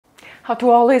How to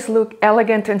always look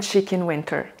elegant and chic in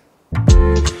winter.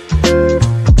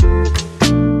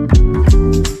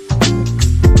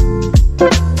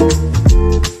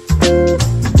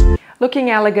 Looking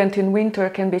elegant in winter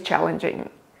can be challenging.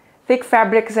 Thick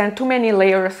fabrics and too many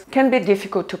layers can be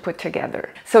difficult to put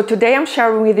together. So today I'm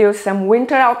sharing with you some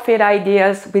winter outfit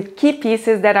ideas with key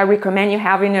pieces that I recommend you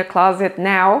have in your closet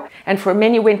now and for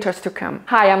many winters to come.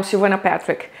 Hi, I'm Silvana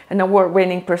Patrick, an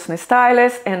award-winning personal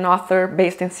stylist and author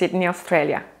based in Sydney,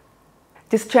 Australia.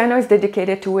 This channel is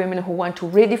dedicated to women who want to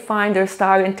redefine their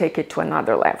style and take it to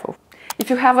another level. If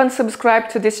you haven't subscribed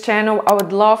to this channel, I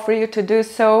would love for you to do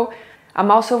so. I'm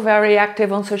also very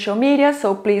active on social media,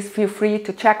 so please feel free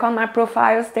to check on my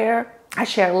profiles there. I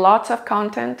share lots of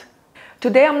content.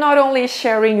 Today I'm not only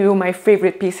sharing you my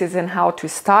favorite pieces and how to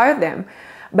style them,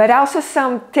 but also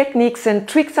some techniques and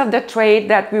tricks of the trade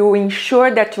that will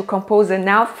ensure that you compose an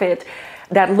outfit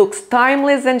that looks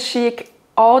timeless and chic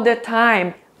all the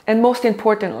time, and most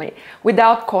importantly,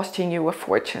 without costing you a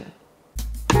fortune.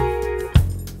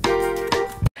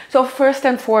 So first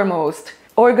and foremost,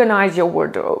 organize your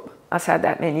wardrobe. I said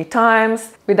that many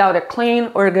times. Without a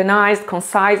clean, organized,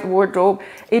 concise wardrobe,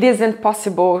 it isn't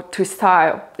possible to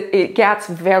style. It gets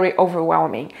very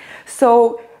overwhelming.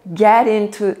 So get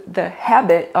into the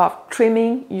habit of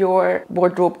trimming your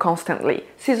wardrobe constantly.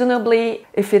 Seasonably,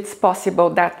 if it's possible,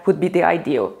 that would be the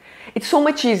ideal. It's so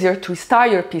much easier to style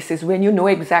your pieces when you know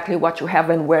exactly what you have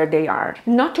and where they are.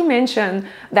 Not to mention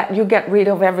that you get rid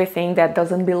of everything that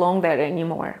doesn't belong there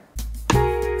anymore.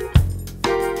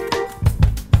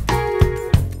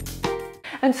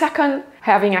 And second,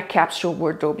 having a capsule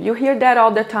wardrobe. You hear that all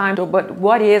the time, but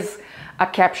what is a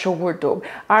capsule wardrobe?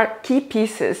 Are key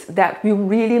pieces that will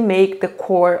really make the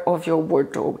core of your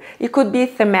wardrobe. It could be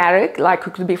thematic, like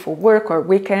it could be for work or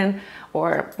weekend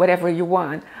or whatever you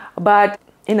want. But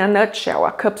in a nutshell,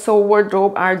 a capsule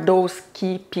wardrobe are those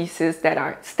key pieces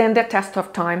that stand the test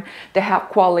of time, they have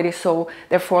quality, so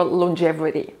therefore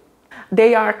longevity.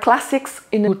 They are classics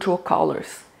in neutral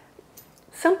colors.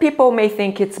 Some people may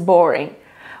think it's boring.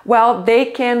 Well, they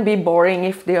can be boring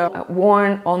if they are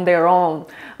worn on their own.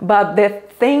 But the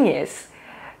thing is,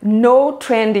 no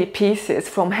trendy pieces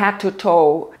from head to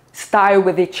toe style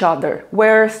with each other.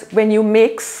 Whereas when you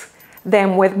mix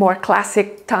them with more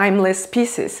classic, timeless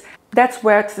pieces, that's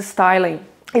where the styling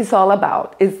is all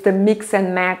about. It's the mix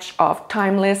and match of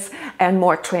timeless and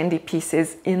more trendy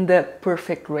pieces in the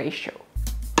perfect ratio.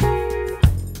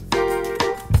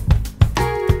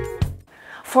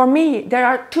 For me, there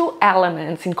are two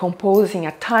elements in composing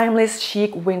a timeless,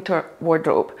 chic winter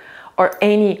wardrobe, or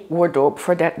any wardrobe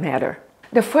for that matter.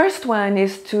 The first one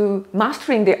is to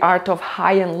mastering the art of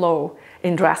high and low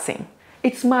in dressing.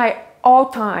 It's my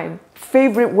all-time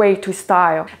favorite way to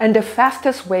style and the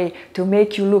fastest way to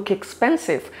make you look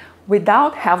expensive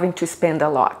without having to spend a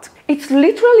lot. It's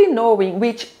literally knowing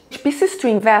which pieces to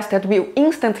invest that will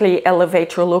instantly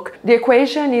elevate your look. The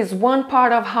equation is 1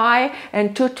 part of high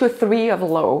and 2 to 3 of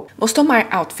low. Most of my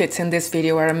outfits in this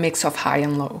video are a mix of high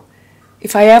and low.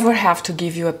 If I ever have to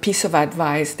give you a piece of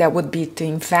advice, that would be to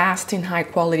invest in high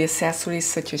quality accessories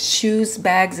such as shoes,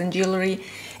 bags and jewelry,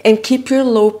 and keep your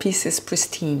low pieces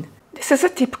pristine. This is a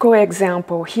typical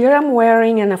example. Here I'm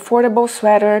wearing an affordable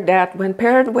sweater that, when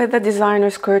paired with a designer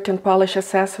skirt and polished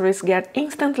accessories, get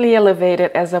instantly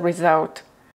elevated as a result.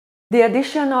 The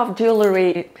addition of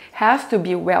jewelry has to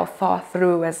be well thought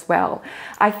through as well.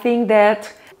 I think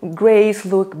that grays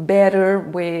look better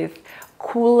with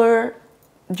cooler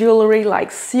jewelry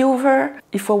like silver.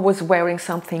 If I was wearing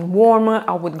something warmer,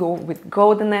 I would go with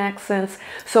golden accents.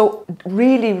 So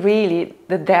really,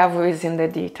 the devil is in the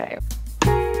detail.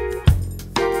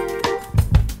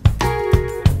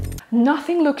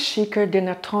 Nothing looks chicer than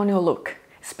a tonal look,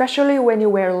 especially when you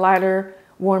wear lighter,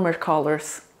 warmer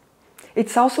colors.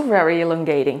 It's also very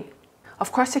elongating.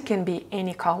 Of course, it can be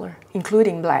any color,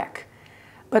 including black,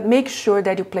 but make sure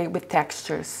that you play with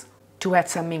textures to add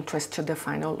some interest to the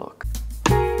final look.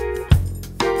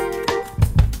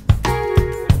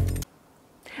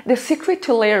 The secret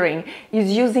to layering is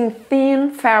using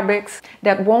thin fabrics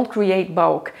that won't create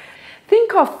bulk.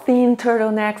 Think of thin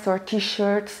turtlenecks or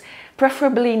t-shirts,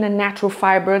 preferably in a natural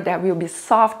fiber that will be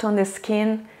soft on the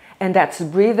skin and that's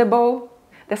breathable.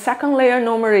 The second layer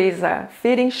normally is a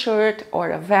fitting shirt or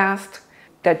a vest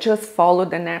that just follow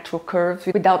the natural curves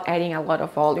without adding a lot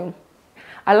of volume.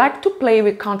 I like to play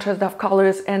with contrast of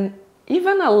colors and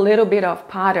even a little bit of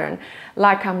pattern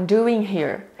like I'm doing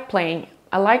here.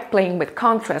 I like playing with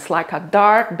contrast, like a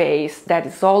dark base that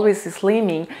is always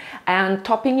slimming and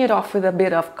topping it off with a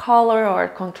bit of color or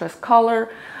contrast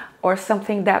color or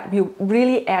something that will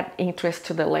really add interest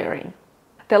to the layering.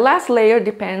 The last layer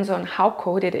depends on how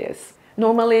cold it is.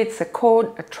 Normally it's a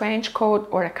coat, a trench coat,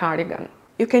 or a cardigan.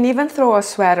 You can even throw a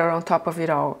sweater on top of it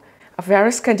all. A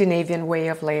very Scandinavian way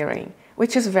of layering,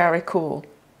 which is very cool.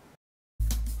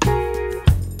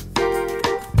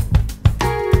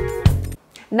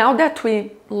 Now that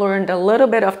we learned a little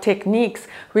bit of techniques,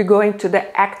 we're going to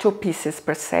the actual pieces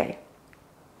per se.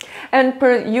 And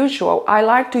per usual, I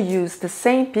like to use the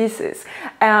same pieces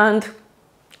and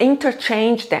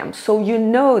interchange them so you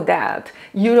know that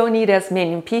you don't need as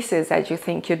many pieces as you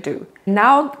think you do.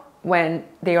 Now, when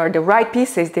they are the right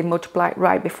pieces, they multiply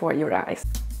right before your eyes.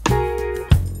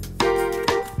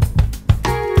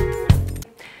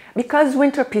 Because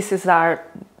winter pieces are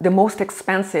the most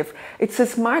expensive, it's a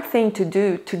smart thing to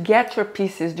do to get your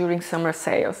pieces during summer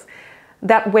sales.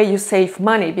 That way you save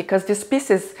money, because these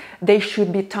pieces, they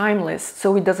should be timeless,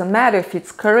 so it doesn't matter if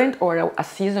it's current or a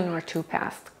season or two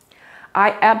past.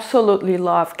 I absolutely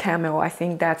love camel. I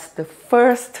think that's the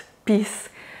first piece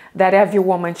that every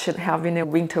woman should have in a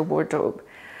winter wardrobe.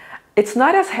 It's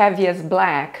not as heavy as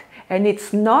black, and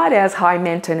it's not as high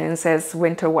maintenance as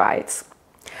winter whites.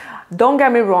 Don't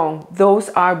get me wrong, those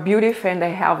are beautiful and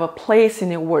they have a place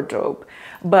in your wardrobe,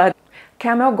 but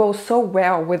camel goes so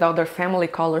well with other family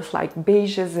colors like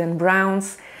beiges and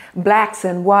browns, blacks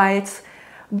and whites,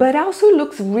 but also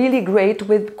looks really great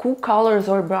with cool colors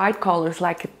or bright colors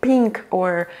like pink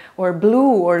or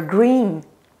blue or green.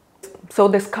 So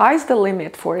the sky's the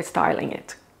limit for styling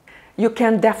it. You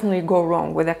can definitely go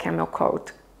wrong with a camel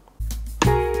coat.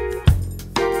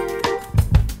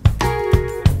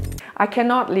 I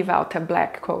cannot leave out a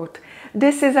black coat.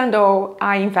 This isn't though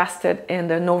I invested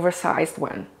in an oversized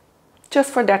one,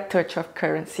 just for that touch of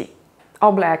currency.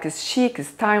 All black is chic,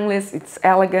 it's timeless, it's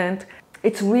elegant.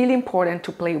 It's really important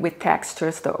to play with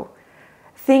textures though.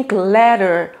 Think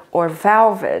leather or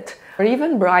velvet, or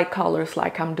even bright colors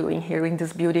like I'm doing here in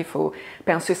this beautiful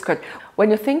pencil skirt. When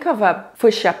you think of a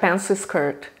fuchsia pencil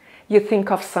skirt, you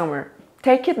think of summer.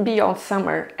 Take it beyond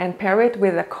summer and pair it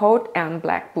with a coat and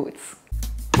black boots.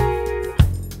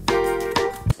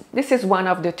 This is one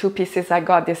of the two pieces I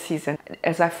got this season,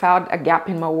 as I found a gap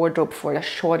in my wardrobe for a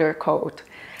shorter coat.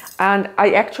 And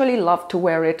I actually love to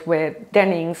wear it with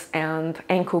denims and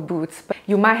ankle boots. But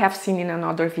you might have seen in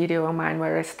another video of mine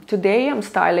where today I'm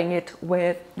styling it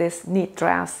with this knit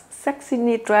dress, sexy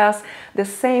knit dress, the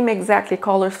same exactly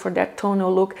colors for that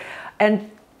tonal look. And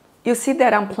you see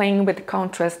that I'm playing with the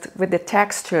contrast, with the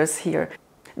textures here.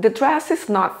 The dress is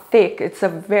not thick, it's a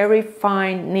very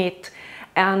fine knit,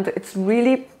 and it's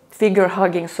really figure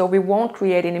hugging, so we won't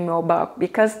create any more bulk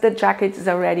because the jacket is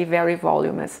already very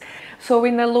voluminous. So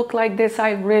in a look like this,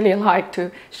 I really like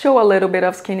to show a little bit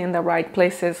of skin in the right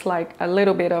places, like a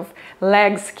little bit of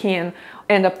leg skin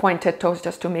and the pointed toes,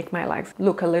 just to make my legs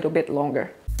look a little bit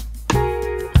longer.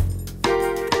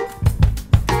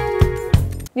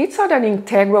 Knits are an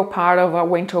integral part of a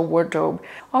winter wardrobe.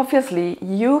 Obviously,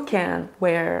 you can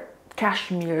wear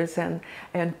cashmeres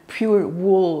and pure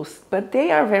wools, but they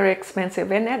are very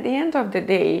expensive, and at the end of the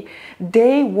day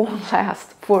they won't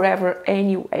last forever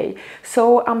anyway.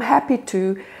 So I'm happy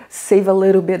to save a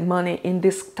little bit money in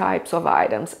these types of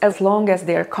items as long as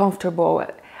they're comfortable.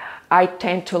 I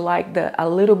tend to like a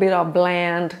little bit of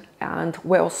bland and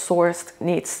well-sourced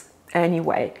knits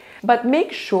anyway, but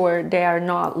make sure they are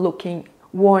not looking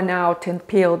worn out and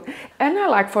peeled. And I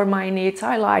like, for my knits,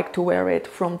 I like to wear it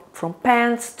from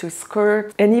pants to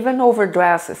skirts and even over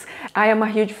dresses. I am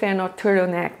a huge fan of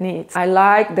turtleneck knits. I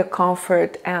like the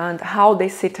comfort and how they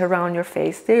sit around your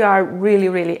face. They are really,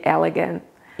 really elegant.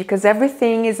 Because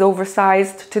everything is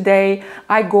oversized today,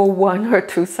 I go 1 or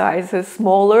 2 sizes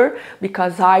smaller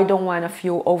because I don't want to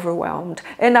feel overwhelmed.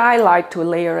 And I like to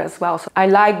layer as well. So I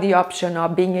like the option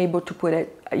of being able to put a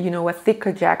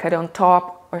thicker jacket on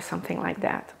top or something like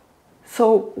that.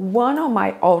 So one of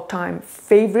my all-time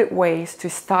favorite ways to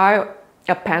style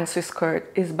a pencil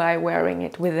skirt is by wearing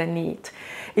it with a knit.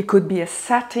 It could be a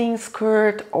satin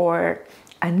skirt or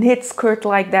a knit skirt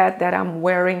like that I'm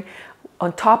wearing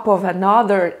on top of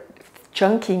another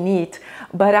chunky knit,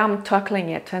 but I'm tucking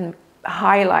it and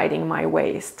highlighting my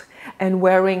waist and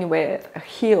wearing with a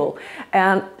heel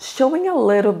and showing a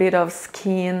little bit of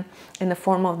skin in the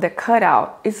form of the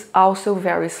cutout is also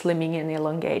very slimming and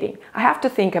elongating. I have to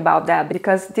think about that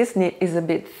because this knit is a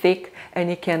bit thick and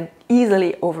it can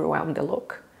easily overwhelm the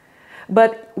look.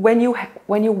 But when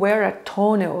you wear a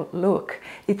tonal look,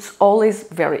 it's always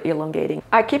very elongating.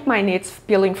 I keep my knits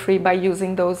peeling free by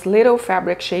using those little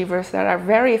fabric shavers that are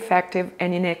very effective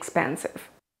and inexpensive.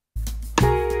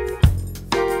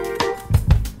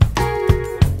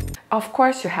 Of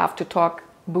course, you have to talk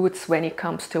boots when it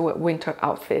comes to a winter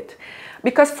outfit,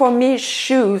 because for me,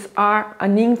 shoes are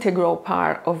an integral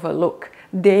part of a look.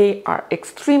 They are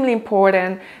extremely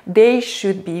important. They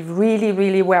should be really,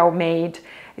 really well made,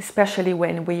 especially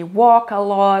when we walk a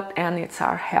lot and it's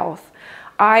our health.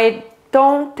 I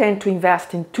don't tend to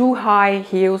invest in too high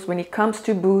heels when it comes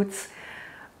to boots.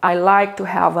 I like to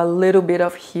have a little bit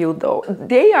of heel though.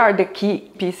 They are the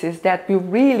key pieces that will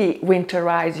really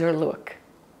winterize your look.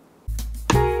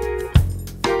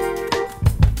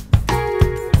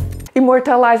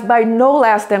 Immortalized by no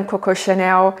less than Coco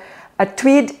Chanel, a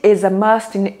tweed is a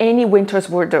must in any winter's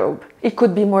wardrobe. It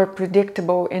could be more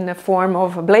predictable in the form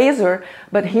of a blazer,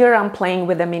 but here I'm playing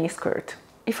with a miniskirt.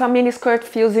 If a miniskirt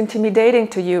feels intimidating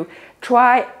to you,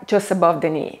 try just above the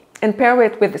knee and pair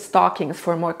it with the stockings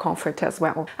for more comfort as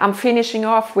well. I'm finishing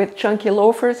off with chunky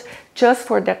loafers just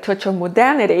for that touch of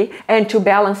modernity and to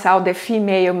balance out the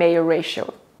female-male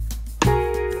ratio.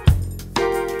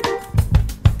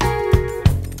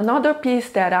 Another piece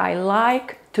that I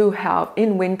like to have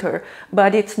in winter,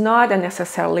 but it's not a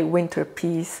necessarily winter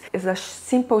piece, is a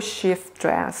simple shift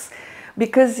dress,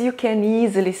 because you can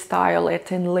easily style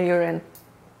it and layer and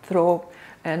throw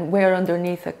and wear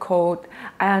underneath a coat.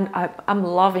 And I'm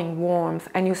loving warmth,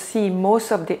 and you see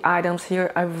most of the items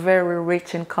here are very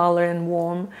rich in color and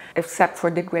warm, except for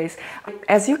the grays.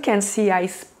 As you can see, I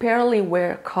rarely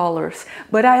wear colors,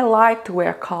 but I like to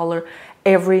wear color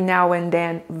every now and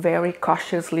then, very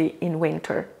cautiously in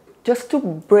winter, just to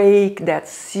break that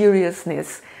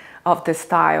seriousness of the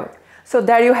style. So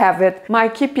there you have it, my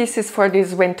key pieces for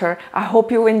this winter. I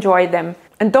hope you enjoy them.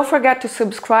 And don't forget to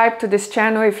subscribe to this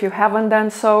channel if you haven't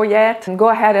done so yet. And go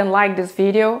ahead and like this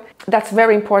video. That's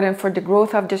very important for the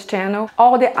growth of this channel.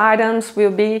 All the items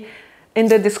will be in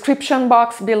the description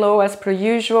box below as per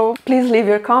usual. Please leave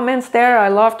your comments there. I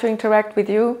love to interact with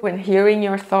you when hearing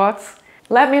your thoughts.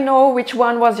 Let me know which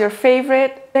one was your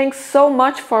favorite. Thanks so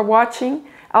much for watching.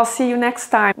 I'll see you next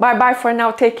time. Bye bye for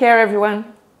now. Take care, everyone.